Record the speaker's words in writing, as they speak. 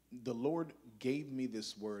the Lord gave me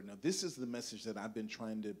this word. Now, this is the message that I've been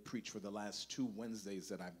trying to preach for the last 2 Wednesdays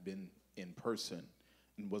that I've been in person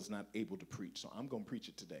and was not able to preach. So I'm going to preach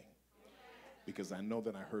it today because I know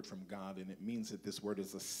that I heard from God, and it means that this word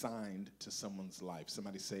is assigned to someone's life.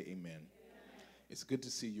 Somebody say amen. It's good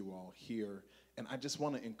to see you all here, and I just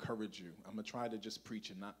want to encourage you. I'm going to try to just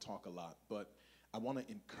preach and not talk a lot, but I want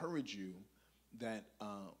to encourage you that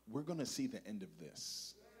we're going to see the end of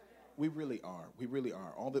this. We really are. We really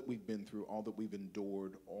are. All that we've been through, all that we've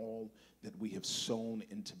endured, all that we have sown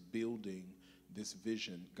into building this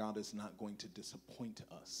vision, God is not going to disappoint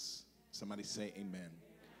us. Somebody say amen.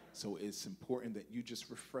 So it's important that you just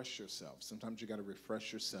refresh yourself. Sometimes you got to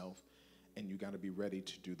refresh yourself, and you got to be ready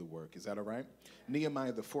to do the work. Is that all right?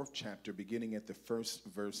 Nehemiah, the 4th chapter, beginning at the 1st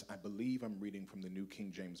verse. I believe I'm reading from the New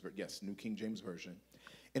King James. Yes, New King James Version.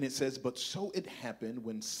 And it says, "But so it happened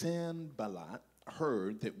when Sanballat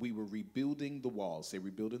heard that we were rebuilding the wall," say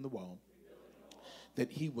rebuilding the wall,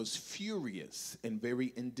 "that he was furious and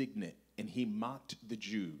very indignant, and he mocked the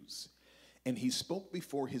Jews. And he spoke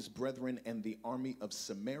before his brethren and the army of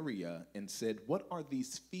Samaria and said, 'What are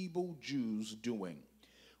these feeble Jews doing?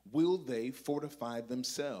 Will they fortify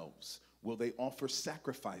themselves? Will they offer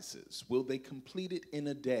sacrifices? Will they complete it in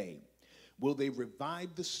a day? Will they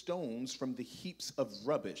revive the stones from the heaps of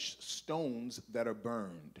rubbish, stones that are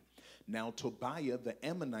burned?' Now Tobiah the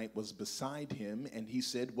Ammonite was beside him, and he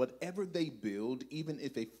said, 'Whatever they build, even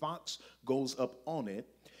if a fox goes up on it,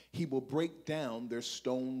 he will break down their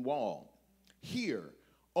stone wall. Hear,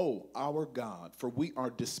 O our God, for we are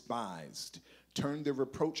despised. Turn their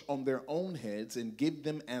reproach on their own heads and give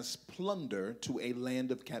them as plunder to a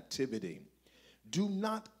land of captivity. Do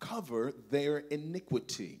not cover their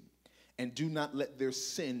iniquity, and do not let their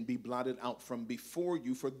sin be blotted out from before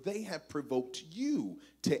you, for they have provoked you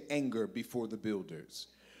to anger before the builders.'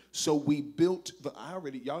 So we built the,"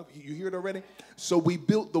 you hear it already? "So we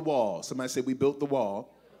built the wall." Somebody say, "We built the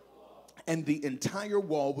wall. And the entire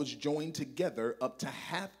wall was joined together up to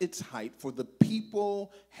half its height, for the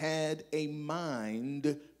people had a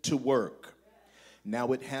mind to work.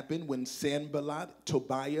 Now it happened when Sanballat,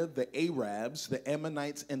 Tobiah, the Arabs, the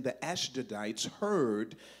Ammonites, and the Ashdodites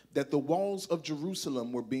heard that the walls of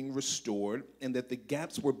Jerusalem were being restored and that the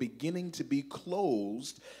gaps were beginning to be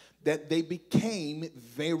closed, that they became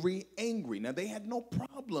very angry." Now, they had no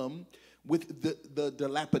problem with the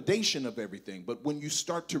dilapidation of everything, but when you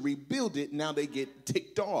start to rebuild it, now they get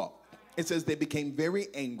ticked off. It says they became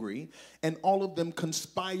very angry, and all of them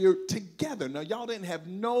conspired together. Now, y'all didn't have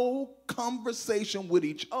no conversation with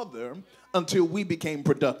each other until we became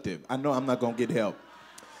productive. I know I'm not going to get help.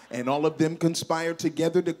 "And all of them conspired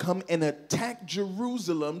together to come and attack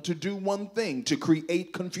Jerusalem to do one thing, to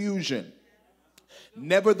create confusion.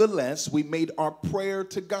 Nevertheless, we made our prayer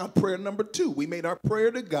to God." Prayer number 2. We made our prayer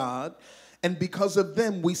to God, and because of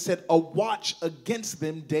them, we set a watch against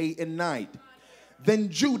them day and night. Then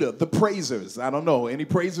Judah, the praisers, I don't know, any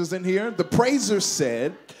praisers in here? The praisers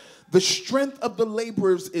said, "The strength of the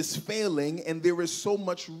laborers is failing, and there is so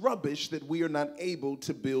much rubbish that we are not able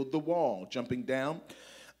to build the wall." Jumping down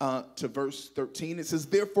to verse 13, it says,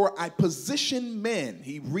 "Therefore I position men."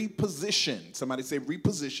 He repositioned. Somebody say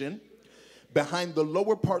reposition. "Behind the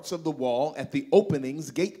lower parts of the wall at the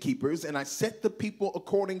openings, gatekeepers, and I set the people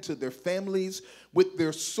according to their families with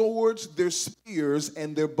their swords, their spears,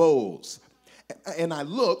 and their bows. And I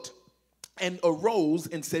looked and arose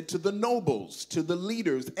and said to the nobles, to the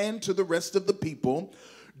leaders, and to the rest of the people,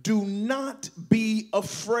 'Do not be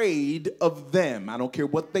afraid of them.'" I don't care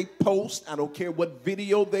what they post. I don't care what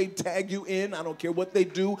video they tag you in. I don't care what they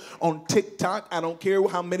do on TikTok. I don't care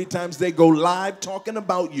how many times they go live talking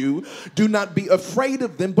about you. "Do not be afraid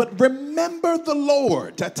of them, but remember the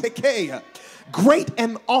Lord." Tatekeya. "Great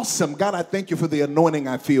and awesome." God, I thank you for the anointing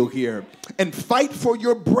I feel here. "And fight for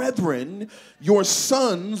your brethren, your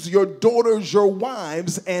sons, your daughters, your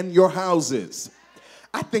wives, and your houses."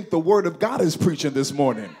 I think the word of God is preaching this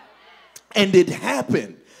morning. "And it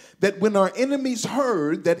happened that when our enemies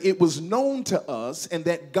heard that it was known to us and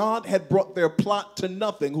that God had brought their plot to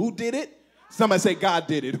nothing." Who did it? Somebody say God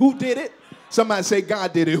did it. Who did it? Somebody say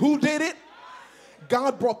God did it. Who did it?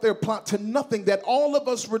 God brought their plot to nothing, that all of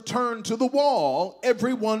us returned to the wall,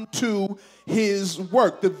 everyone to his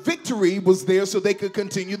work. The victory was there so they could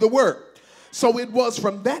continue the work. "So it was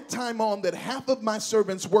from that time on that half of my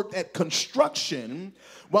servants worked at construction,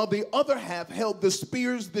 while the other half held the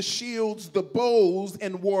spears, the shields, the bows,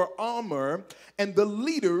 and wore armor, and the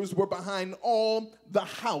leaders were behind all the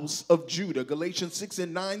house of Judah." Galatians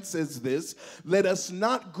 6:9 says this, "Let us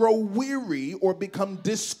not grow weary or become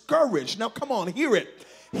discouraged." Now come on, hear it.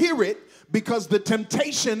 Hear it. because the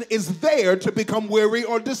temptation is there to become weary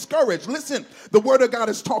or discouraged. Listen, the word of God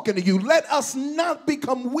is talking to you. Let us not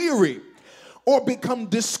become weary or become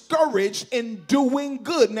discouraged in doing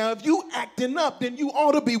good. Now, if you acting up, then you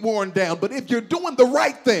ought to be worn down. But if you're doing the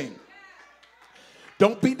right thing,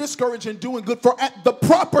 don't be discouraged in doing good, for at the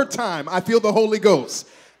proper time, I feel the Holy Ghost,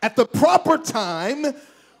 at the proper time,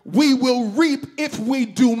 we will reap if we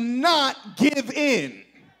do not give in.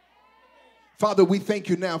 Father, we thank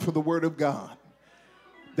you now for the word of God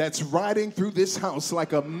that's riding through this house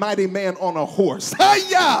like a mighty man on a horse.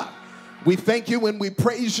 Hi-ya! We thank you and we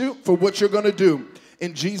praise you for what you're going to do.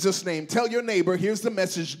 In Jesus' name, tell your neighbor, here's the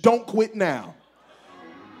message, don't quit now.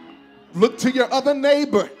 Look to your other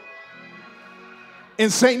neighbor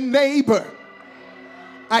and say, neighbor,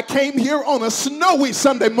 I came here on a snowy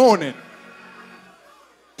Sunday morning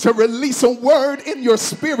to release a word in your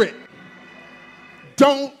spirit.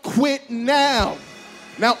 Don't quit now.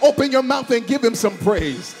 Now open your mouth and give him some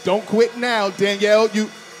praise. Don't quit now, Danielle.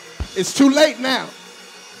 It's too late now.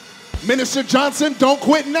 Minister Johnson, don't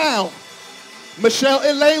quit now. Michelle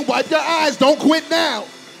Elaine, wipe your eyes. Don't quit now.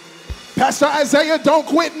 Pastor Isaiah, don't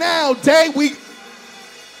quit now. The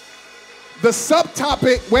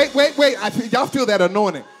subtopic, wait. Y'all feel that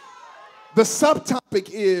anointing. The subtopic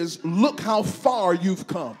is, look how far you've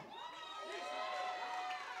come.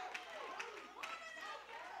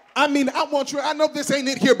 I mean, I know this ain't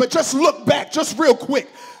it here, but just look back, just real quick.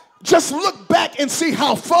 Just look back and see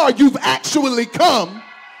how far you've actually come,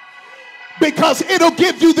 because it'll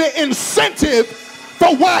give you the incentive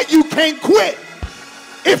for why you can't quit.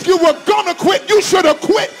 If you were gonna quit, you should have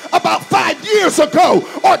quit about 5 years ago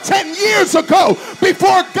or 10 years ago.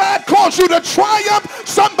 Before God calls you to triumph,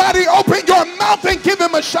 somebody open your mouth and give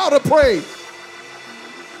him a shout of praise.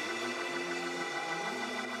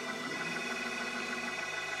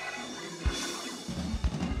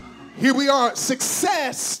 Here we are.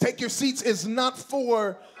 Success, take your seats, is not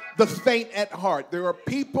for the faint at heart. There are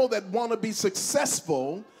people that want to be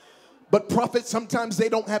successful, but prophets, sometimes they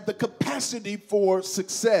don't have the capacity for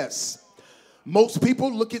success. Most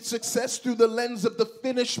people look at success through the lens of the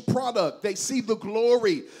finished product. They see the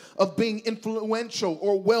glory of being influential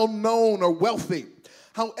or well-known or wealthy.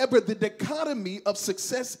 However, the dichotomy of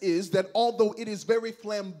success is that although it is very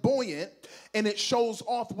flamboyant and it shows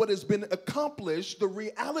off what has been accomplished, the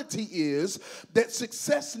reality is that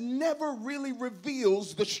success never really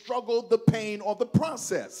reveals the struggle, the pain, or the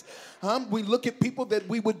process. We look at people that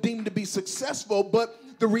we would deem to be successful, but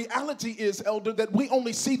the reality is, Elder, that we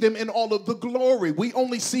only see them in all of the glory. We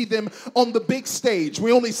only see them on the big stage.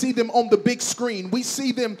 We only see them on the big screen. We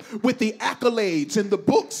see them with the accolades and the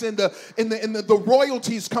books and the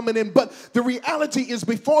royalties coming in. But the reality is,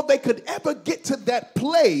 before they could ever get to that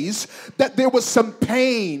place, that there was some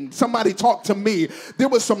pain. Somebody talk to me. There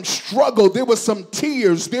was some struggle. There was some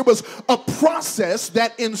tears. There was a process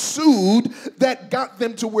that ensued that got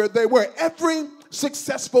them to where they were. Every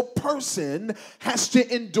successful person has to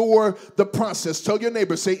endure the process. Tell your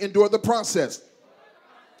neighbor, say, endure the process.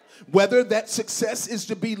 Whether that success is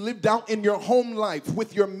to be lived out in your home life,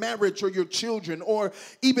 with your marriage or your children, or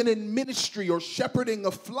even in ministry or shepherding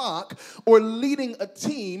a flock or leading a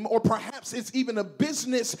team, or perhaps it's even a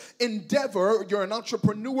business endeavor, you're an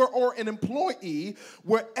entrepreneur or an employee,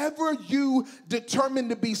 wherever you determine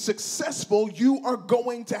to be successful, you are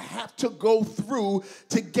going to have to go through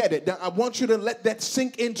to get it. Now, I want you to let that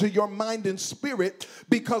sink into your mind and spirit,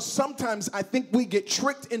 because sometimes I think we get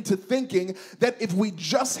tricked into thinking that if we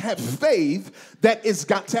just have faith, that it's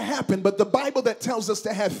got to happen. But the Bible that tells us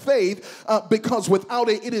to have faith, because without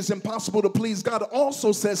it, it is impossible to please God,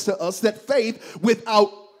 also says to us that faith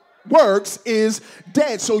without works is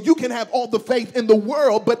dead. So you can have all the faith in the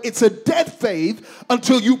world, but it's a dead faith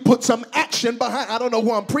until you put some action behind. I don't know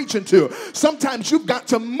who I'm preaching to. Sometimes you've got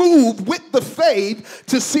to move with the faith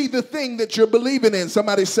to see the thing that you're believing in.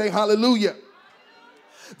 Somebody say hallelujah.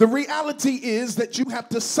 The reality is that you have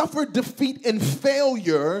to suffer defeat and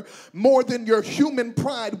failure more than your human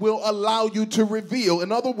pride will allow you to reveal.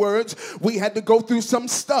 In other words, we had to go through some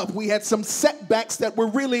stuff. We had some setbacks that were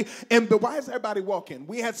really, why is everybody walking?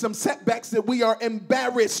 We had some setbacks that we are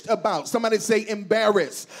embarrassed about. Somebody say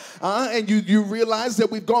embarrassed. And you realize that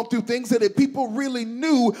we've gone through things that if people really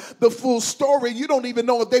knew the full story, you don't even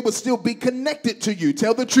know if they would still be connected to you.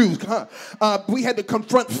 Tell the truth. We had to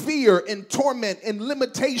confront fear and torment and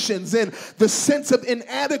limitations and the sense of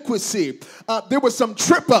inadequacy. There were some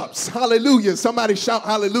trip ups. Hallelujah. Somebody shout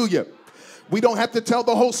hallelujah. We don't have to tell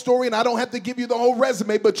the whole story, and I don't have to give you the whole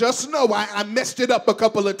resume, but just know I messed it up a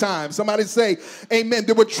couple of times. Somebody say amen.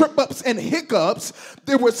 There were trip-ups and hiccups.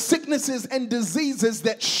 There were sicknesses and diseases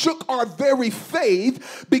that shook our very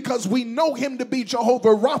faith because we know him to be Jehovah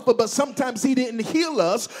Rapha, but sometimes he didn't heal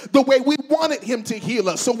us the way we wanted him to heal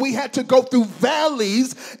us. So we had to go through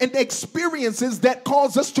valleys and experiences that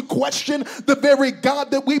cause us to question the very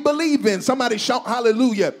God that we believe in. Somebody shout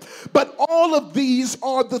hallelujah. But all of these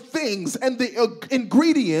are the things and the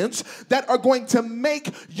ingredients that are going to make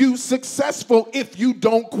you successful if you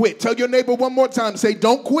don't quit. Tell your neighbor one more time. Say,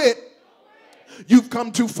 don't quit. You've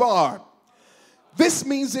come too far. This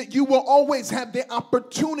means that you will always have the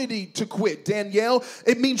opportunity to quit. Danielle,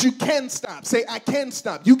 it means you can stop. Say, I can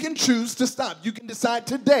stop. You can choose to stop. You can decide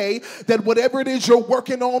today that whatever it is you're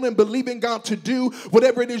working on and believing God to do,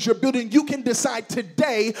 whatever it is you're building, you can decide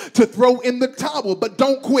today to throw in the towel. But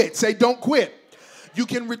don't quit. Say, don't quit. You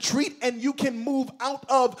can retreat and you can move out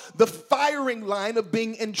of the firing line of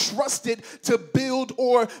being entrusted to build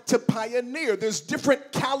or to pioneer. There's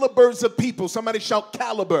different calibers of people. Somebody shout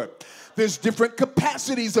caliber. There's different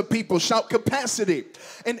capacities of people. Shout capacity.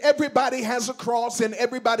 And everybody has a cross and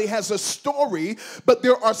everybody has a story, but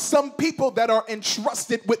there are some people that are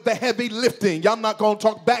entrusted with the heavy lifting. Y'all not going to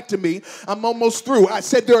talk back to me. I'm almost through. I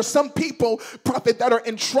said there are some people, prophet, that are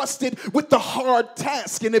entrusted with the hard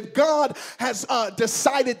task. And if God has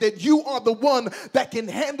decided that you are the one that can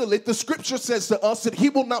handle it, the scripture says to us that he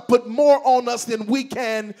will not put more on us than we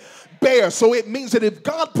can bear. So it means that if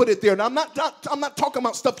God put it there, and I'm not talking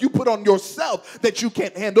about stuff you put on yourself that you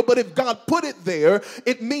can't handle, but if God put it there,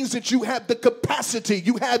 it means that you have the capacity,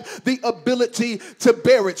 you have the ability to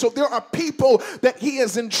bear it. So there are people that he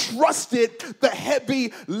has entrusted the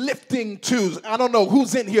heavy lifting to. I don't know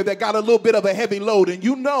who's in here that got a little bit of a heavy load, and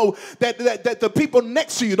you know that the people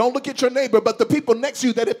next to you, don't look at your neighbor, but the people next to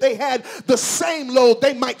you, that if they had the same load,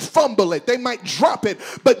 they might fumble it, they might drop it,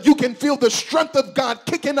 but you can feel the strength of God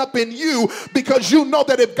kicking up in you because you know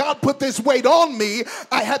that if God put this weight on me,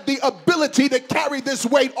 I have the ability to carry this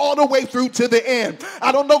weight all the way through to the end.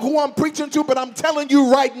 I don't know who I'm preaching to, but I'm telling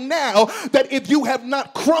you right now that if you have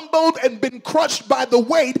not crumbled and been crushed by the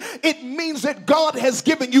weight, it means that God has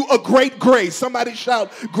given you a great grace. Somebody shout,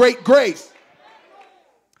 great grace.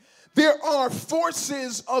 There are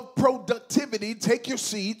forces of productivity, take your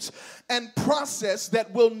seats, and process that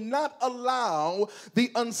will not allow the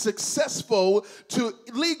unsuccessful to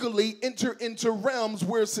legally enter into realms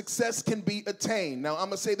where success can be attained. Now, I'm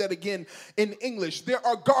going to say that again in English. There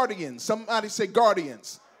are guardians. Somebody say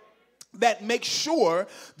guardians. That make sure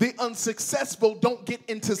the unsuccessful don't get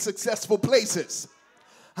into successful places.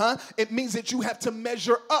 It means that you have to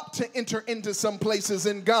measure up to enter into some places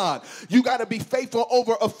in God. You got to be faithful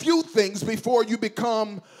over a few things before you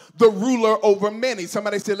become the ruler over many.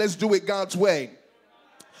 Somebody said, let's do it God's way.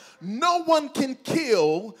 No one can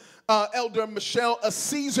kill, Elder Michelle, a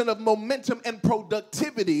season of momentum and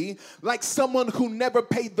productivity like someone who never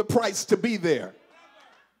paid the price to be there.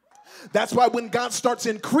 That's why when God starts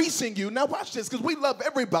increasing you, now watch this, because we love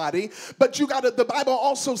everybody, but the Bible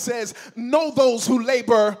also says, know those who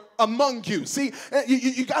labor among you. See,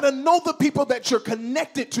 you got to know the people that you're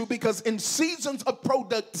connected to, because in seasons of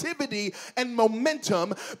productivity and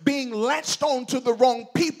momentum, being latched on to the wrong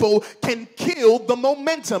people can kill the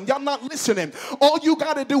momentum. Y'all not listening. All you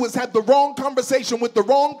got to do is have the wrong conversation with the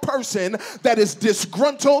wrong person that is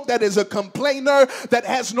disgruntled, that is a complainer, that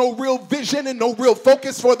has no real vision and no real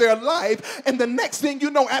focus for their life. And the next thing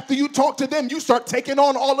you know, after you talk to them, you start taking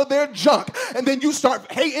on all of their junk. And then you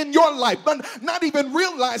start hating your life, but not even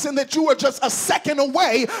realizing that you are just a second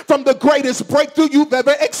away from the greatest breakthrough you've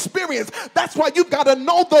ever experienced. That's why you've got to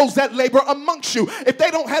know those that labor amongst you. If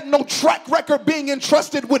they don't have no track record being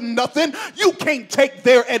entrusted with nothing, you can't take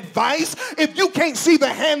their advice. If you can't see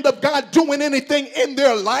the hand of God doing anything in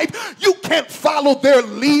their life, you can't follow their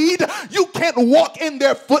lead. You can't walk in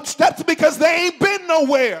their footsteps because they ain't been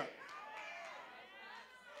nowhere.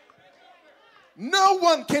 No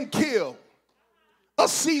one can kill a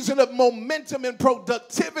season of momentum and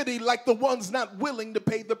productivity like the ones not willing to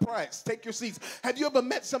pay the price. Take your seats. Have you ever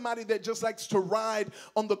met somebody that just likes to ride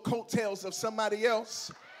on the coattails of somebody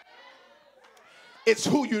else? It's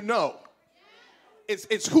who you know.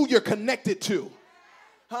 It's who you're connected to.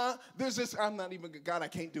 Huh? There's this, I'm not even, God, I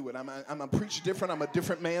can't do it. I'm a preach different. I'm a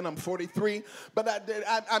different man. I'm 43. But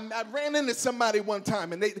I ran into somebody one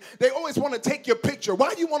time, and they always want to take your picture.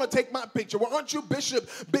 Why do you want to take my picture? Well, aren't you Bishop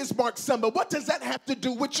Bismarck's son? But what does that have to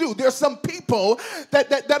do with you? There's some people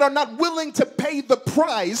that are not willing to pay the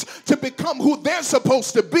price to become who they're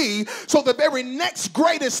supposed to be. So the very next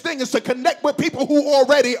greatest thing is to connect with people who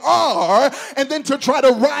already are, and then to try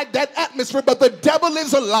to ride that atmosphere. But the devil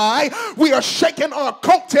is a lie. We are shaking our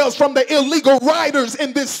coattails from the illegal riders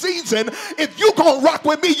in this season. If you gonna rock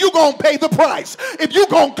with me, you gonna pay the price. If you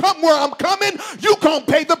gonna come where I'm coming, you gonna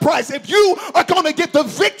pay the price. If you are gonna get the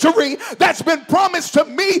victory that's been promised to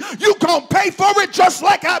me, you gonna pay for it just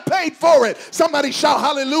like I paid for it. Somebody shout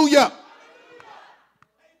hallelujah.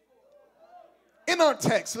 In our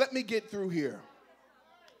text, let me get through here.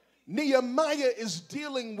 Nehemiah is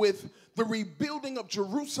dealing with the rebuilding of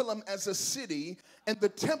Jerusalem as a city and the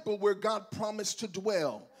temple where God promised to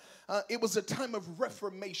dwell. It was a time of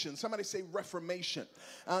reformation. Somebody say reformation.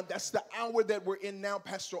 That's the hour that we're in now,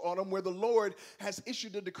 Pastor Autumn, where the Lord has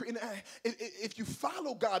issued a decree. And if you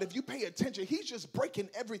follow God, if you pay attention, he's just breaking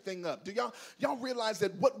everything up. Do y'all realize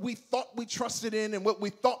that what we thought we trusted in and what we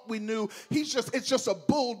thought we knew, it's just a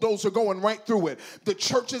bulldozer going right through it. The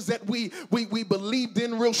churches that we believed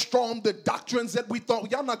in real strong, the doctrines that we thought,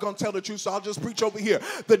 y'all not going to tell the truth, so I'll just preach over here.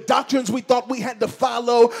 The doctrines we thought we had to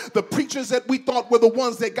follow, the preachers that we thought were the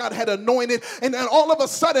ones that God had anointed, and then all of a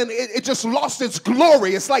sudden it just lost its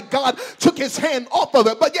glory. It's like God took his hand off of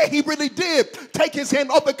it. But yeah, he really did take his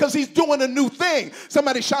hand off it because he's doing a new thing.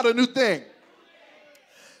 Somebody shout a new thing.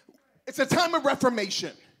 It's a time of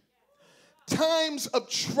reformation. Times of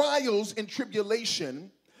trials and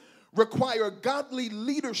tribulation require godly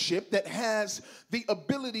leadership that has the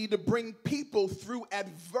ability to bring people through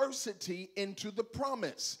adversity into the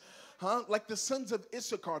promise. Like the sons of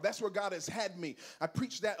Issachar, that's where God has had me. I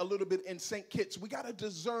preached that a little bit in St. Kitts. We got to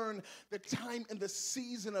discern the time and the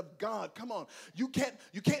season of God. Come on. You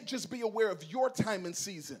can't just be aware of your time and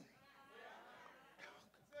season.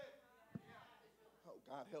 Oh,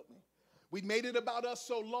 God help me. We made it about us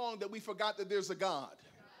so long that we forgot that there's a God.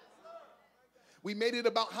 We made it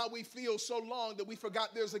about how we feel so long that we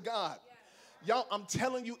forgot there's a God. Y'all, I'm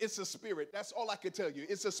telling you, it's a spirit. That's all I can tell you.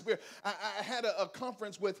 It's a spirit. I had a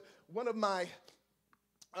conference with one of my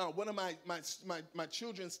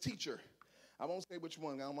children's teacher. I won't say which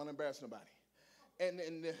one. I don't want to embarrass nobody.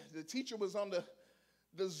 And the teacher was on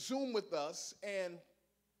the Zoom with us, and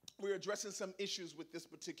we were addressing some issues with this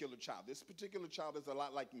particular child. This particular child is a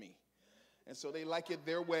lot like me, and so they like it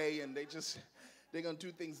their way, and they're going to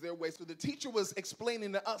do things their way. So the teacher was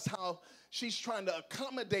explaining to us how she's trying to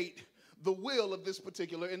accommodate the will of this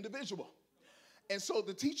particular individual. And so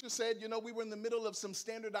the teacher said, we were in the middle of some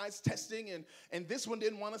standardized testing, and this one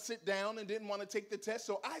didn't want to sit down and didn't want to take the test.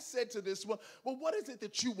 So I said to this one, well, what is it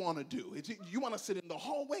that you want to do? Do you want to sit in the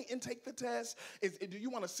hallway and take the test? Do you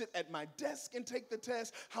want to sit at my desk and take the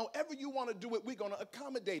test? However you want to do it, we're going to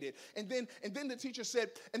accommodate it. And then the teacher said,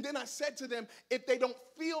 and then I said to them, if they don't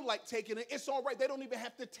feel like taking it, it's all right. They don't even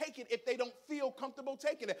have to take it if they don't feel comfortable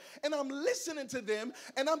taking it. And I'm listening to them,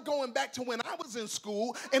 and I'm going back to when I was in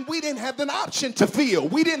school, and we didn't have an option to feel.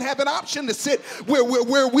 We didn't have an option to sit where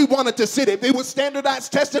we wanted to sit. If it was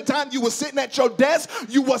standardized testing time, you were sitting at your desk.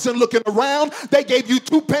 You wasn't looking around. They gave you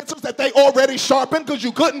 2 pencils that they already sharpened because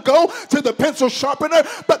you couldn't go to the pencil sharpener.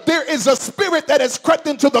 But there is a spirit that has crept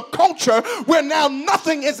into the culture where now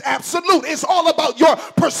nothing is absolute. It's all about your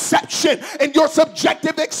perception and your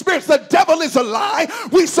subjective experience. The devil is a lie.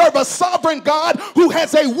 We serve a sovereign God who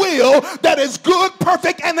has a will that is good,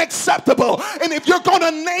 perfect, and acceptable. And if you're going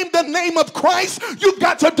to name the name of Christ, you've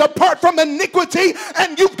got to depart from iniquity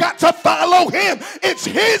and you've got to follow him. It's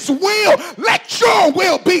his will. Let your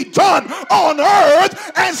will be done on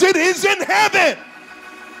earth as it is in heaven.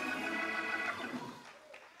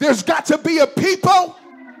 There's got to be a people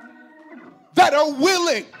that are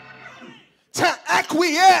willing to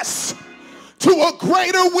acquiesce to a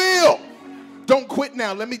greater will. Don't quit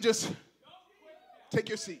now. Let me just take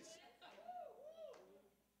your seats.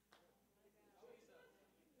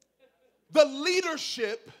 The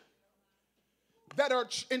leadership that are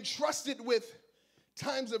entrusted with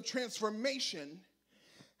times of transformation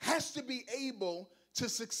has to be able to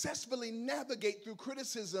successfully navigate through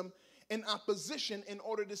criticism and opposition in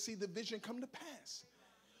order to see the vision come to pass.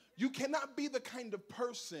 You cannot be the kind of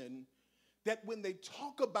person that when they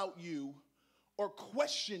talk about you or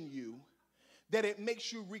question you, that it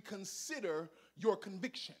makes you reconsider your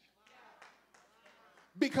conviction.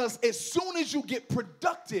 Because as soon as you get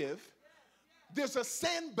productive, there's a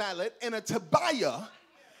Sanballat and a Tobiah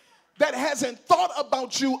that hasn't thought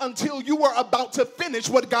about you until you were about to finish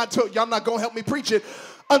what God told you. Y'all not going to help me preach it.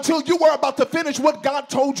 Until you were about to finish what God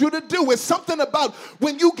told you to do. It's something about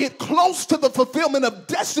when you get close to the fulfillment of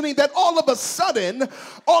destiny that all of a sudden,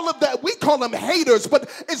 all of that, we call them haters, but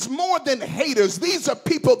it's more than haters. These are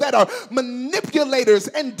people that are manipulators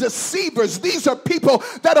and deceivers. These are people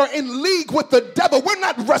that are in league with the devil. We're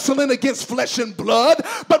not wrestling against flesh and blood,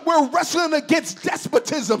 but we're wrestling against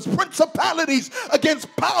despotisms, principalities, against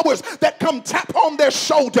powers that come tap on their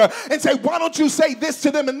shoulder and say, why don't you say this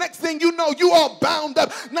to them? And next thing you know, you are bound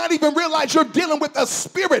up. Not even realize you're dealing with a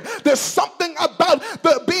spirit. There's something about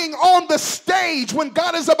the being on the stage when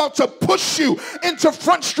God is about to push you into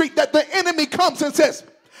Front Street that the enemy comes and says,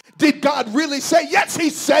 did God really say? Yes,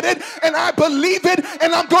 he said it, and I believe it,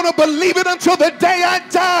 and I'm going to believe it until the day I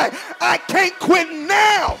die. I can't quit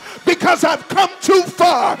now because I've come too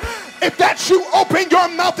far. If that's you, open your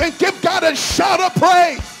mouth and give God a shout of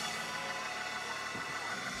praise.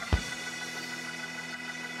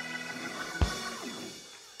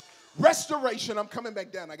 Restoration, I'm coming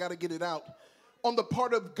back down. I got to get it out. On the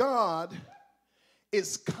part of God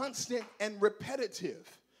is constant and repetitive.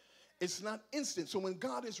 It's not instant. So when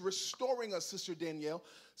God is restoring us, Sister Danielle,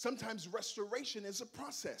 sometimes restoration is a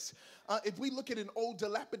process. If we look at an old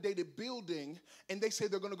dilapidated building and they say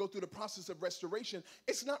they're going to go through the process of restoration,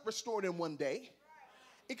 it's not restored in one day.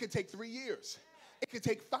 It could take 3 years. It could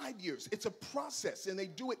take 5 years. It's a process, and they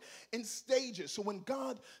do it in stages. So when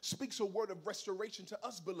God speaks a word of restoration to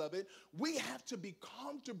us, beloved, we have to be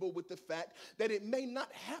comfortable with the fact that it may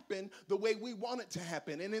not happen the way we want it to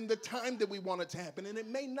happen and in the time that we want it to happen. And it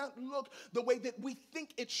may not look the way that we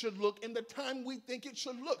think it should look in the time we think it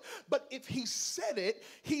should look. But if he said it,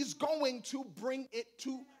 he's going to bring it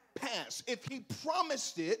to pass. If he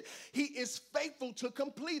promised it, he is faithful to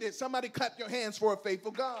complete it. Somebody clap your hands for a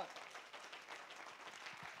faithful God.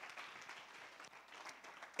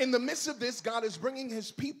 In the midst of this, God is bringing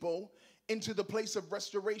his people into the place of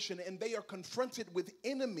restoration, and they are confronted with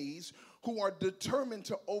enemies who are determined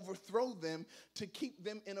to overthrow them, to keep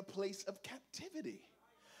them in a place of captivity.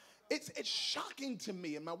 It's shocking to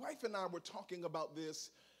me, and my wife and I were talking about this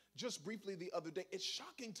just briefly the other day. It's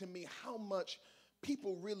shocking to me how much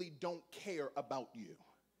people really don't care about you.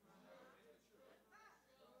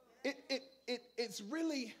 It's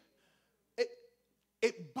really...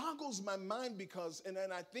 It boggles my mind because, and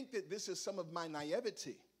I think that this is some of my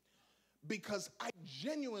naivety, because I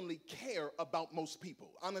genuinely care about most people.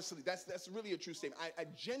 Honestly, that's really a true statement. I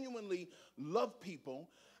genuinely love people.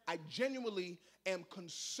 I genuinely am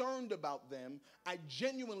concerned about them. I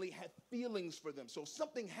genuinely have feelings for them. So if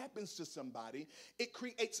something happens to somebody, it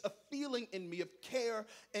creates a feeling in me of care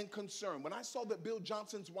and concern. When I saw that Bill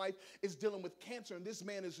Johnson's wife is dealing with cancer and this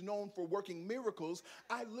man is known for working miracles,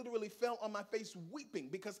 I literally fell on my face weeping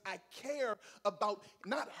because I care about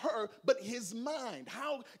not her, but his mind.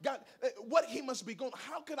 How God, what he must be going.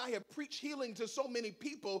 How could I have preached healing to so many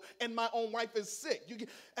people and my own wife is sick?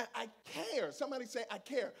 I care. Somebody say, I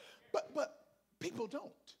care. But people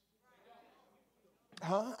don't.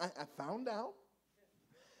 I found out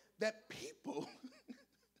that people,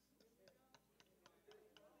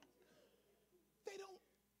 they don't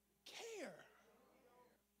care.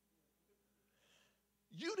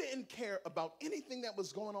 You didn't care about anything that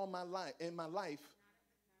was going on in my life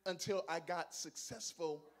until I got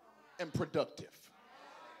successful and productive.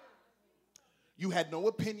 You had no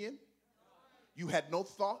opinion. You had no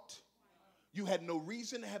thought. You had no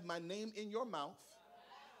reason to have my name in your mouth.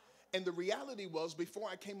 And the reality was, before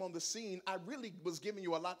I came on the scene, I really was giving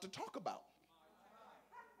you a lot to talk about.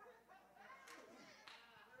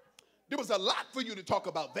 There was a lot for you to talk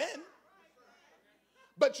about then.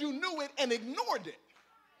 But you knew it and ignored it.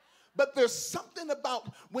 But there's something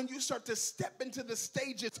about when you start to step into the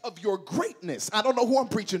stages of your greatness. I don't know who I'm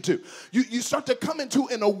preaching to. You start to come into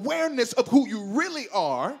an awareness of who you really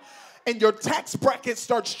are. And your tax bracket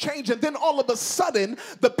starts changing. Then all of a sudden,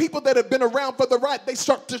 the people that have been around for the ride, they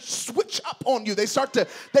start to switch up on you. They start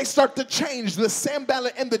to change. The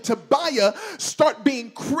Sanballat and the Tobiah start being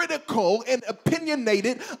critical and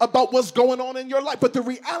opinionated about what's going on in your life. But the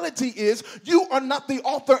reality is, you are not the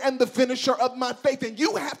author and the finisher of my faith. And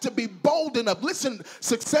you have to be bold enough. Listen,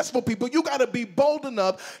 successful people, you got to be bold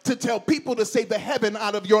enough to tell people to say the heaven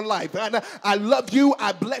out of your life. And I love you.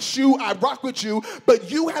 I bless you. I rock with you. But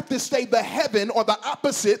you have to say the heaven, or the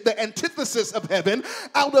opposite, the antithesis of heaven,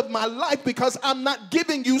 out of my life, because I'm not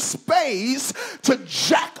giving you space to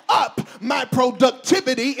jack up my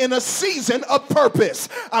productivity in a season of purpose.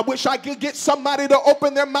 I wish I could get somebody to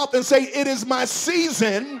open their mouth and say, it is my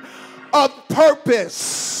season of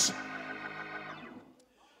purpose.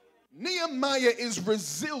 Nehemiah is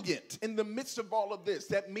resilient in the midst of all of this.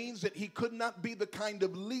 That means that he could not be the kind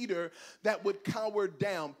of leader that would cower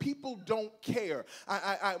down. People don't care.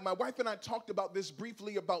 My wife and I talked about this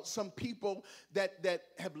briefly, about some people that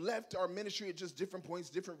have left our ministry at just different points,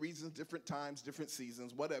 different reasons, different times, different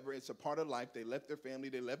seasons, whatever. It's a part of life. They left their family,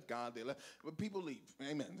 they left God, but people leave.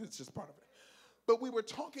 Amen. It's just part of it. But we were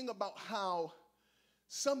talking about how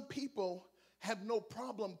some people have no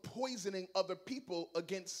problem poisoning other people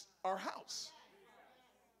against our house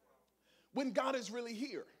when God is really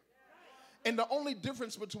here. And the only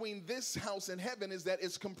difference between this house and heaven is that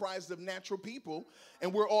it's comprised of natural people,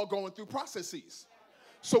 and we're all going through processes.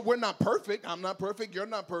 So we're not perfect. I'm not perfect. You're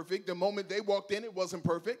not perfect. The moment they walked in, it wasn't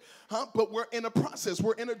perfect. But we're in a process.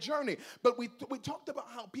 We're in a journey. But we talked about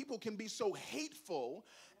how people can be so hateful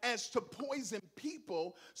as to poison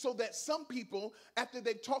people, so that some people, after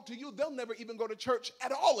they've talked to you, they'll never even go to church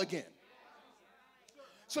at all again.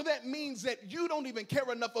 So that means that you don't even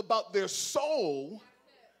care enough about their soul,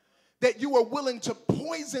 that you are willing to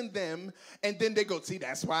poison them, and then they go, see,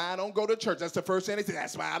 that's why I don't go to church. That's the first thing they say.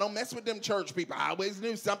 That's why I don't mess with them church people. I always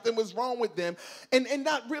knew something was wrong with them. And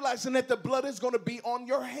not realizing that the blood is going to be on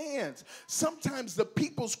your hands. Sometimes the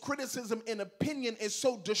people's criticism and opinion is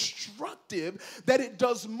so destructive that it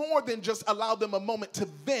does more than just allow them a moment to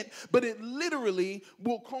vent, but it literally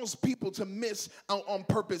will cause people to miss out on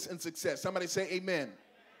purpose and success. Somebody say amen.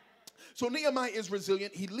 So Nehemiah is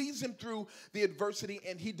resilient. He leads him through the adversity,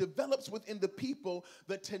 and he develops within the people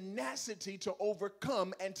the tenacity to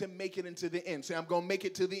overcome and to make it into the end. Say, I'm going to make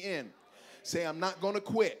it to the end. Say, I'm not going to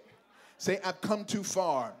quit. Say, I've come too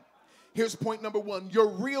far. Here's point number one. Your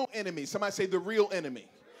real enemy. Somebody say the real enemy.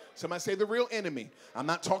 Somebody say the real enemy. I'm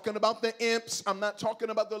not talking about the imps. I'm not talking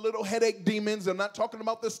about the little headache demons. I'm not talking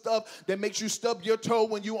about the stuff that makes you stub your toe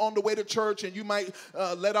when you're on the way to church and you might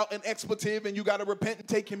let out an expletive and you got to repent and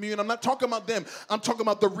take communion. I'm not talking about them. I'm talking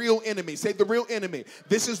about the real enemy. Say the real enemy.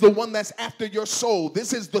 This is the one that's after your soul.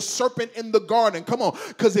 This is the serpent in the garden. Come on.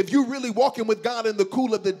 Because if you're really walking with God in the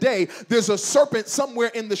cool of the day, there's a serpent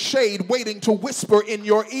somewhere in the shade waiting to whisper in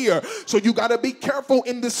your ear. So you got to be careful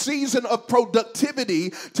in the season of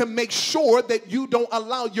productivity to make sure that you don't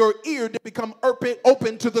allow your ear to become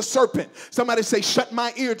open to the serpent. Somebody say, shut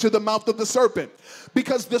my ear to the mouth of the serpent.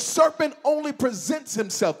 Because the serpent only presents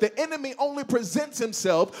himself. The enemy only presents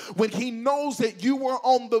himself when he knows that you are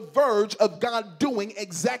on the verge of God doing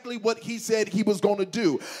exactly what he said he was going to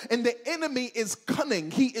do. And the enemy is cunning.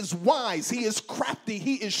 He is wise. He is crafty.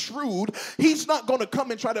 He is shrewd. He's not going to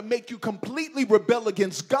come and try to make you completely rebel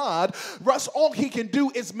against God. Russ, all he can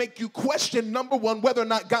do is make you question, number one, whether or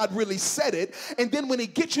not God really said it. And then when he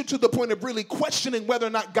gets you to the point of really questioning whether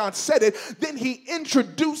or not God said it, then he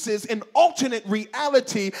introduces an alternate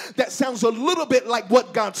reality that sounds a little bit like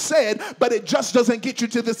what God said, but it just doesn't get you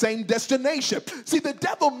to the same destination. See, the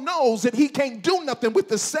devil knows that he can't do nothing with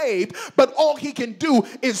the saved, but all he can do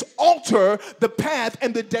is alter the path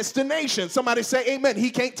and the destination. Somebody say amen. He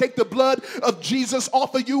can't take the blood of Jesus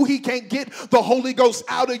off of you. He can't get the Holy Ghost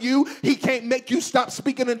out of you. He can't make you stop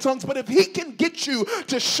speaking in tongues. But if he can get you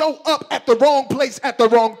to show up at the wrong place at the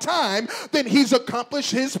wrong time, then he's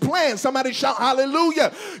accomplished his plan. Somebody shout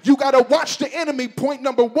hallelujah. You got to watch the enemy. Point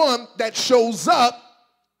number one, that shows up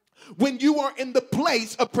when you are in the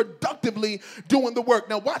place of productively doing the work.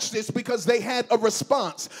 Now watch this, because they had a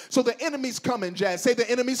response. So the enemy's coming, Jazz. Say the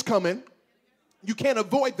enemy's coming. You can't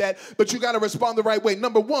avoid that, but you got to respond the right way.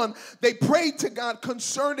 Number one, they prayed to God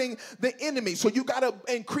concerning the enemy. So you got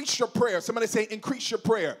to increase your prayer. Somebody say increase your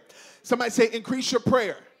prayer. Somebody say increase your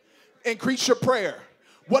prayer. Increase your prayer.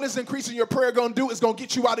 What is increasing your prayer going to do? It's going to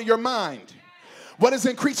get you out of your mind. What is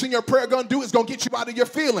increasing your prayer going to do is going to get you out of your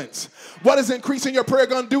feelings. What is increasing your prayer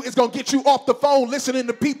going to do is going to get you off the phone listening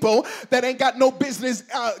to people that ain't got no business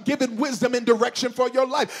giving wisdom and direction for your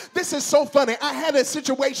life. This is so funny. I had a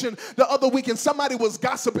situation the other week, and somebody was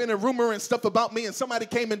gossiping and rumoring stuff about me, and somebody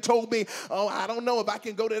came and told me, oh, I don't know if I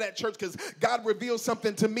can go to that church because God revealed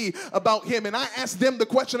something to me about him. And I asked them the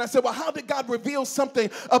question. I said, well, how did God reveal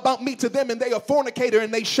something about me to them, and they a fornicator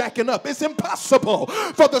and they shacking up? It's impossible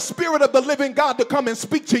for the Spirit of the living God to come and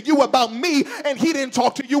speak to you about me, and he didn't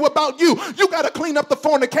talk to you about you. You got to clean up the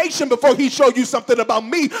fornication before he show you something about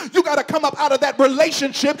me. You got to come up out of that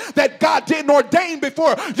relationship that God didn't ordain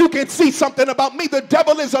before you can see something about me. The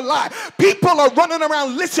devil is a lie. People are running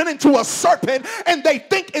around listening to a serpent, and they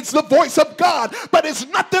think it's the voice of God, but it's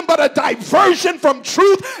nothing but a diversion from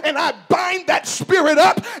truth. And I bind that spirit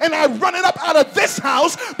up, and I run it up out of this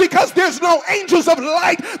house, because there's no angels of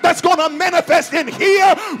light that's going to manifest in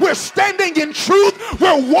here. We're standing in truth.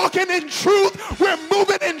 We're walking in truth. We're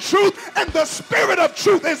moving in truth. And the spirit of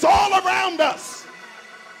truth is all around us.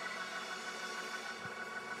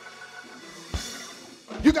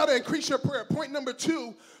 You got to increase your prayer. Point number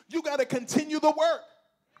 2, you got to continue the work.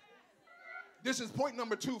 This is point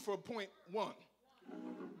number 2 for point 1.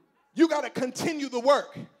 You got to continue the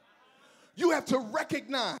work. You have to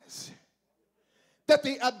recognize that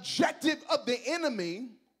the objective of the enemy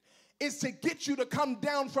is to get you to come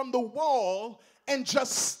down from the wall and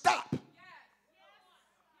just stop.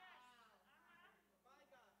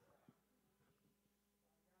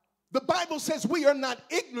 The Bible says we are not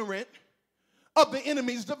ignorant of the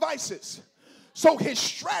enemy's devices. So his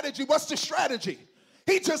strategy, what's the strategy?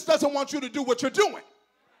 He just doesn't want you to do what you're doing.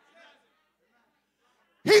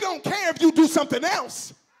 He don't care if you do something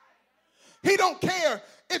else. He don't care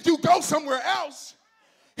if you go somewhere else.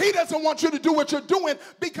 He doesn't want you to do what you're doing,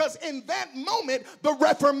 because in that moment, the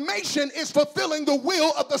Reformation is fulfilling the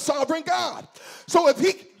will of the sovereign God. So if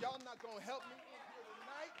he, y'all not going to help me in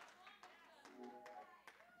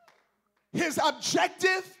here tonight? His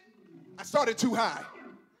objective, I started too high.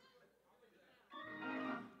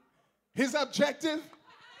 His objective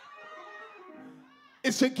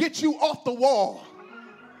is to get you off the wall.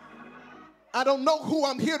 I don't know who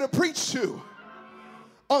I'm here to preach to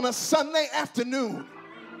on a Sunday afternoon,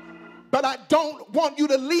 but I don't want you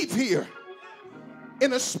to leave here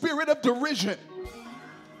in a spirit of derision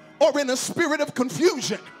or in a spirit of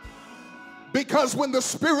confusion, because when the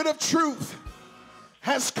Spirit of truth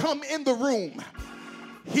has come in the room,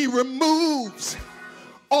 he removes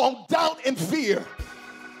all doubt and fear.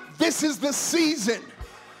 This is the season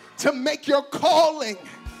to make your calling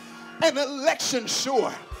and election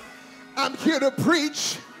sure. I'm here to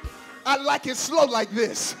preach, I like it slow like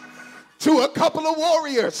this, to a couple of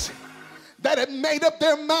warriors that have made up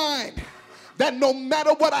their mind that no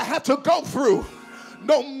matter what I have to go through,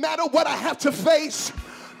 no matter what I have to face,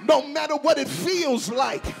 no matter what it feels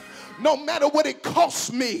like, no matter what it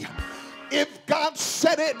costs me, if God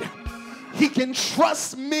said it, he can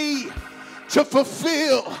trust me to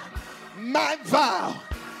fulfill my vow.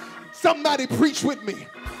 Somebody preach with me.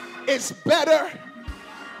 It's better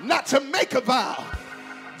not to make a vow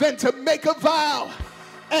than to make a vow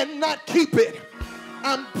and not keep it.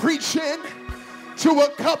 I'm preaching to a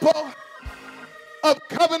couple of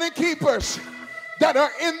covenant keepers that are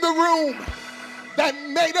in the room that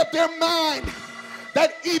made up their mind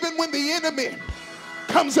that even when the enemy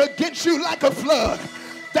comes against you like a flood,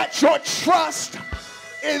 that your trust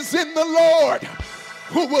is in the Lord,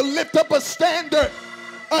 who will lift up a standard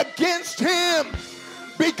against him,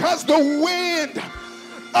 because the wind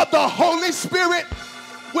of the Holy Spirit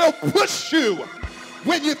will push you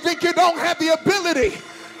when you think you don't have the ability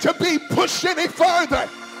to be pushed any further.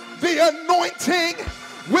 The anointing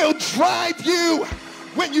will drive you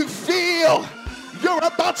when you feel you're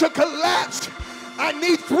about to collapse. I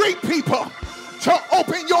need 3 people to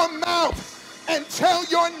open your mouth and tell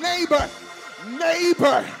your neighbor,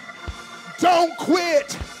 neighbor, don't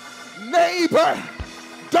quit. Neighbor,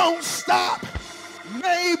 don't stop.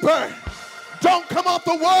 Neighbor, don't come off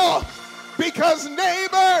the wall, because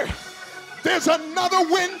neighbor, there's another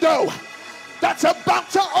window that's about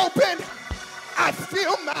to open. I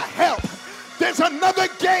feel my help. There's another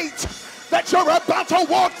gate that you're about to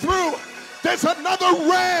walk through. There's another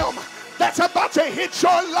realm that's about to hit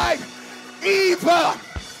your life. Eva,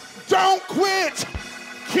 don't quit.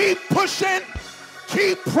 Keep pushing.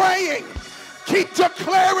 Keep praying. Keep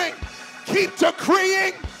declaring. Keep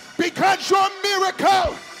decreeing, because your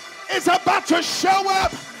miracle is about to show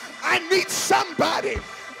up. I need somebody.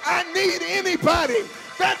 I need anybody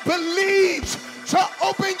that believes to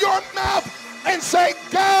open your mouth and say,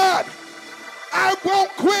 God, I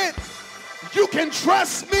won't quit. You can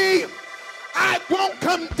trust me. I won't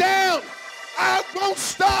come down. I won't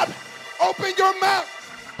stop. Open your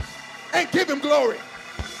mouth and give him glory.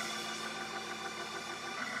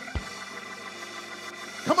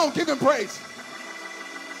 Come on, give him praise.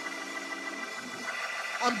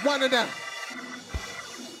 I'm running down.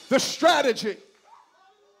 The strategy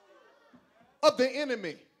of the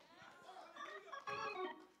enemy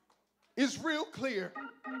is real clear.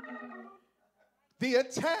 The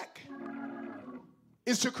attack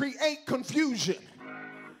is to create confusion.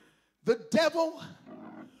 The devil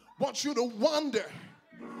wants you to wander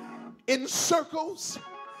in circles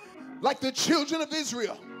like the children of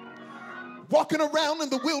Israel walking around in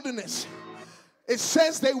the wilderness. It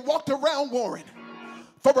says they walked around, Warren,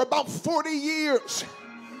 for about 40 years.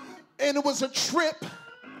 And it was a trip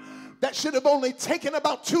that should have only taken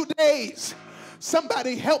about 2 days.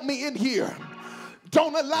 Somebody help me in here.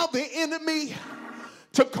 Don't allow the enemy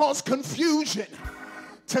to cause confusion,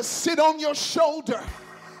 to sit on your shoulder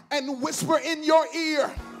and whisper in your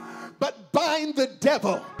ear, but bind the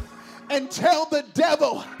devil and tell the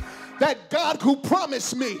devil, that God who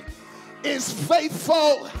promised me is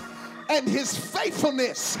faithful, and his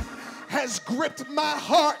faithfulness has gripped my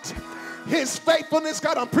heart. His faithfulness,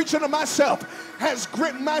 God, I'm preaching to myself, has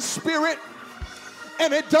gripped my spirit.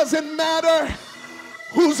 And it doesn't matter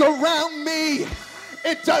who's around me.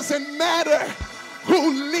 It doesn't matter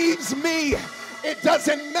who leaves me. It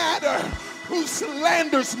doesn't matter who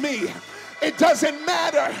slanders me. It doesn't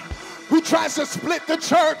matter who tries to split the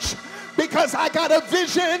church, because I got a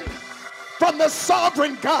vision from the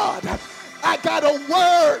sovereign God. I got a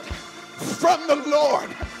word from the Lord.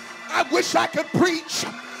 I wish I could preach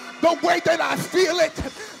the way that I feel it.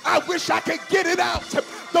 I wish I could get it out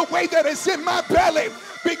the way that it's in my belly,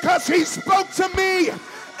 because he spoke to me.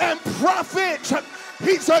 And prophet,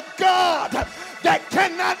 he's a God that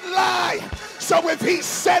cannot lie. So if he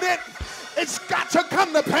said it, it's got to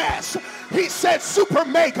come to pass. He said super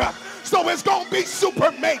mega, so it's going to be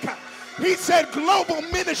super mega. He said global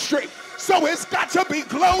ministry, so it's got to be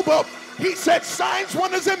global. He said signs,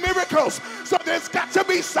 wonders, and miracles, so there's got to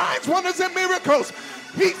be signs, wonders, and miracles.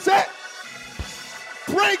 He said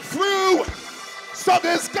breakthrough, so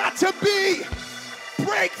there's got to be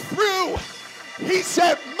breakthrough. He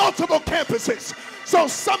said multiple campuses, so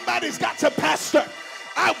somebody's got to pastor.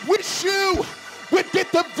 I wish you would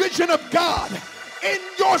get the vision of God in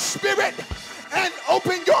your spirit and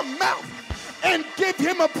open your mouth and give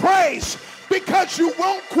him a praise, because you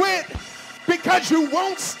won't quit, because you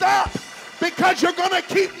won't stop, because you're going to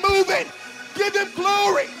keep moving. Give him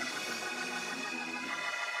glory.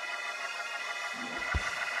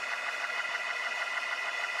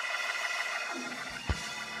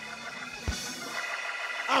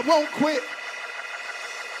 I won't quit.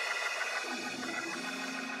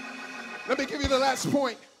 Let me give you the last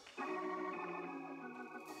point.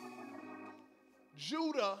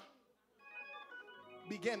 Judah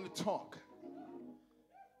began to talk.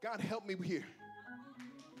 God help me here.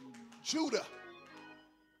 Judah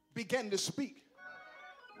began to speak.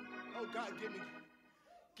 Oh God,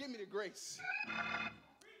 give me the grace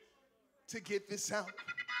to get this out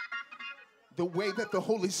the way that the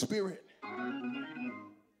Holy Spirit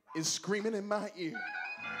is screaming in my ear.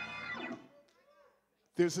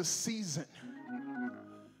 There's a season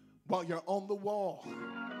while you're on the wall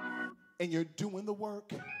and you're doing the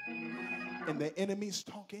work and the enemy's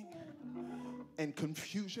talking and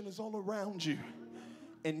confusion is all around you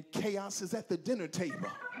and chaos is at the dinner table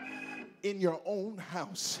in your own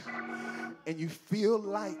house, and you feel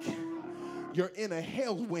like you're in a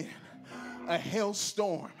whirlwind, a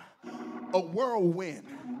hailstorm, a whirlwind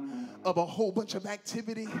of a whole bunch of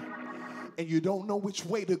activity, and you don't know which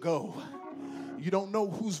way to go. You don't know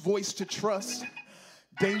whose voice to trust.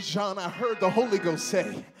 Dejan, I heard the Holy Ghost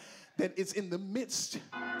say that it's in the midst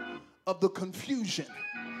of the confusion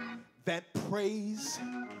that praise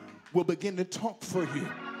will begin to talk for you.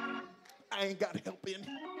 I ain't got help in.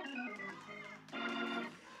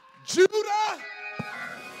 Judah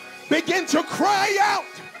began to cry out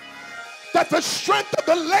that the strength of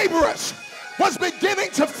the laborers was beginning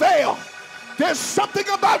to fail. There's something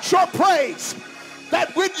about your praise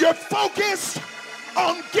that when you're focused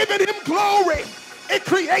on giving him glory, it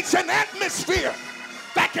creates an atmosphere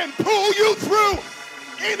that can pull you through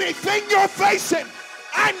anything you're facing.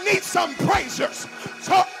 I need some praisers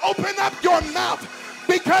to open up your mouth,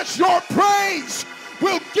 because your praise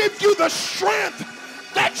will give you the strength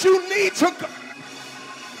that you need to go.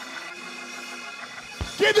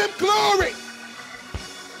 Give him glory.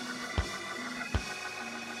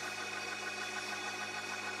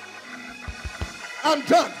 I'm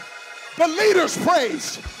done. The leaders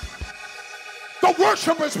praised. The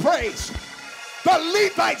worshipers praised. The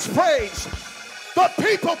Levites praised. The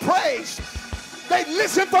people praised. They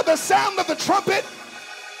listened for the sound of the trumpet,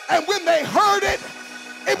 and when they heard it,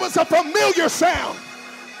 it was a familiar sound.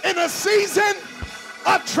 In a season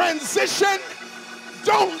of transition,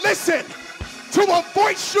 don't listen to a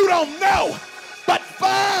voice you don't know, but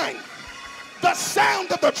find the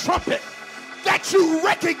sound of the trumpet that you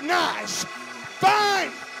recognize.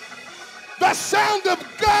 Find the sound of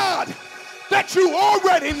God that you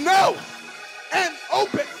already know, and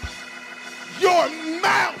open your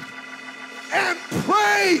mouth and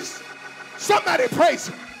praise. Somebody praise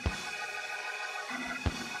him.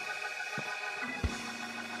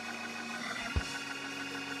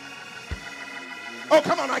 Oh,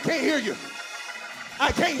 come on, I can't hear you.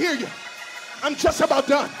 I can't hear you. I'm just about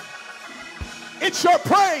done. It's your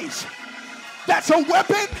praise that's a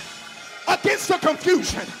weapon against the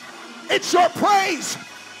confusion. It's your praise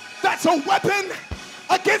that's a weapon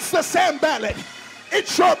against the Sanballat.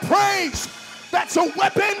 It's your praise that's a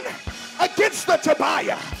weapon against the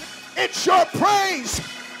Tobiah. It's your praise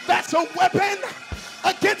That's a weapon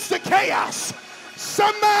against the chaos.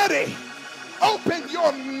 Somebody open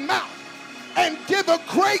your mouth and give a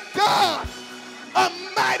great God a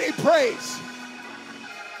mighty praise.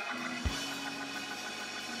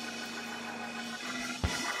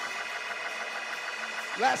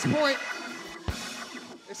 Last point.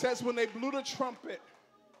 It says when they blew the trumpet,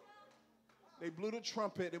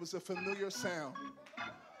 it was a familiar sound.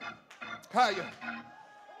 Higher.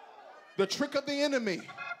 The trick of the enemy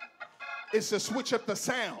is to switch up the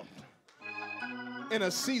sound in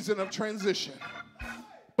a season of transition.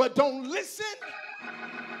 But don't listen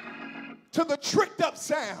to the tricked up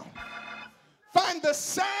sound. Find the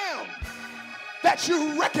sound that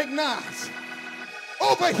you recognize.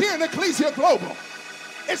 Over here in Ecclesia Global,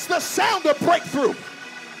 it's the sound of breakthrough.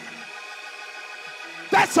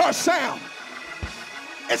 That's our sound.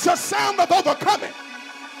 It's a sound of overcoming.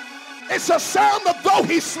 It's a sound of though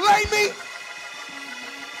he slay me,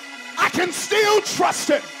 I can still trust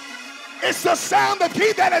him. It's the sound of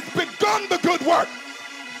he that has begun the good work.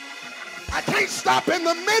 I can't stop in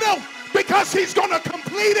the middle because he's going to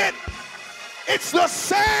complete it. It's the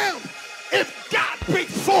sound. If God be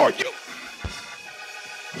for you,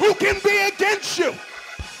 who can be against you?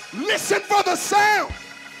 Listen for the sound.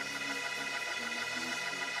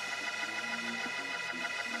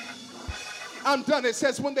 I'm done. It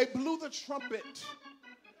says when they blew the trumpet,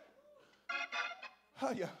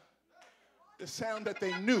 the sound that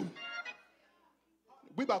they knew.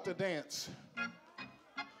 We about to dance.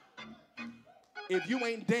 If you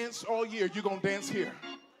ain't danced all year, you're going to dance here.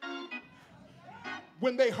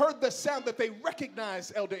 When they heard the sound that they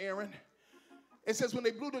recognized, Elder Aaron, it says when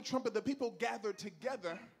they blew the trumpet, the people gathered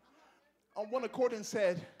together on one accord and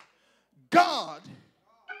said, God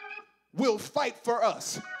will fight for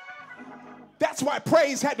us. That's why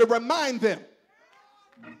praise had to remind them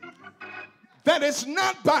that it's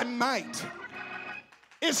not by might,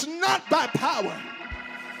 it's not by power,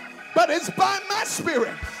 but it's by my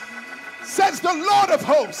spirit, says the Lord of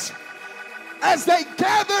hosts. As they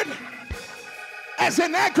gathered as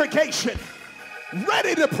an aggregation,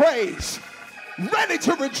 ready to praise, ready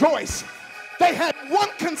to rejoice, they had one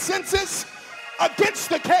consensus against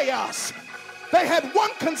the chaos. They had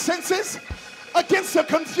one consensus against the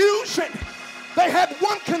confusion. They had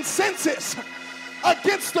one consensus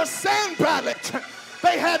against the sand ballot.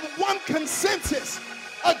 They had one consensus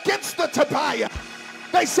against the Tobiah.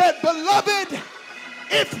 They said, beloved,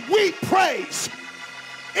 if we praise,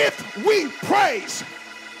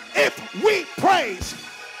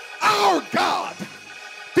 our God,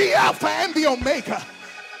 the Alpha and the Omega,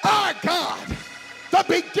 our God, the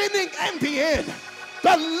beginning and the end,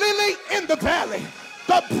 the lily in the valley,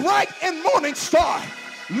 the bright and morning star,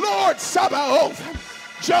 Lord Sabaoth,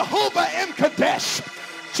 Jehovah M'Kadesh,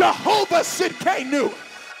 Jehovah Sidkenu,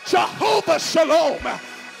 Jehovah Shalom,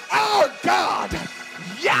 our God,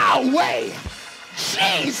 Yahweh,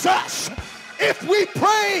 Jesus. If we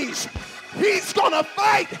praise, he's gonna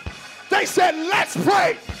fight. They said, let's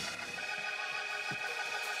pray.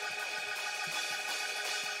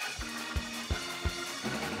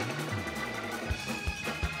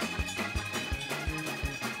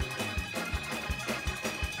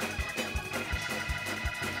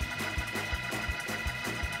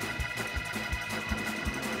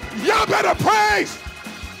 Y'all better praise.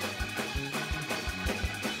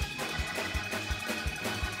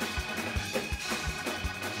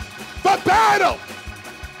 The battle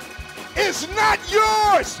is not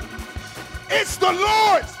yours. It's the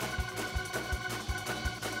Lord's.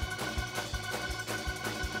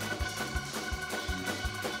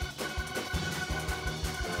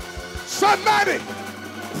 Somebody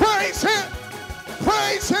praise him.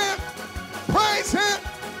 Praise him. Praise him.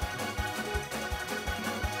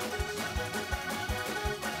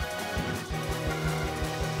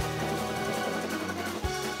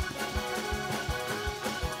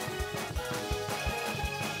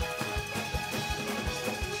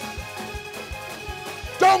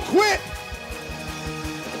 Don't quit.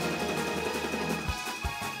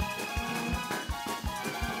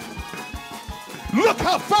 Look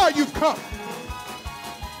how far you've come.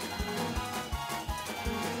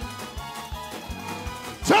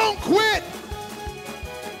 Don't quit.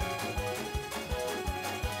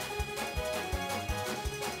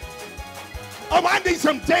 Oh, I need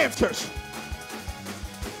some dancers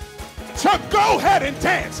to go ahead and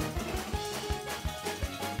dance.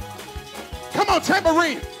 Come on,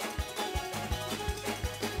 tambourine.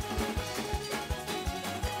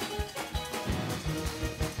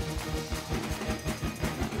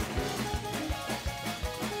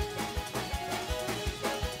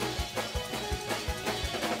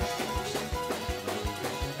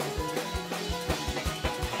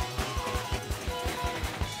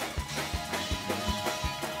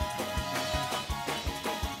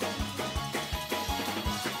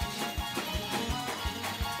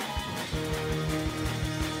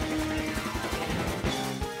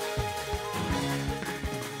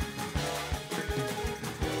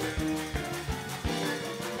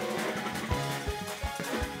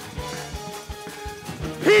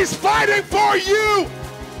 He's fighting for you.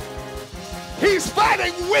 He's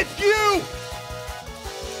fighting with you.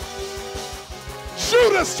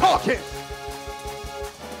 Judah's talking.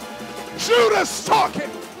 Judah's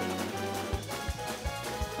talking.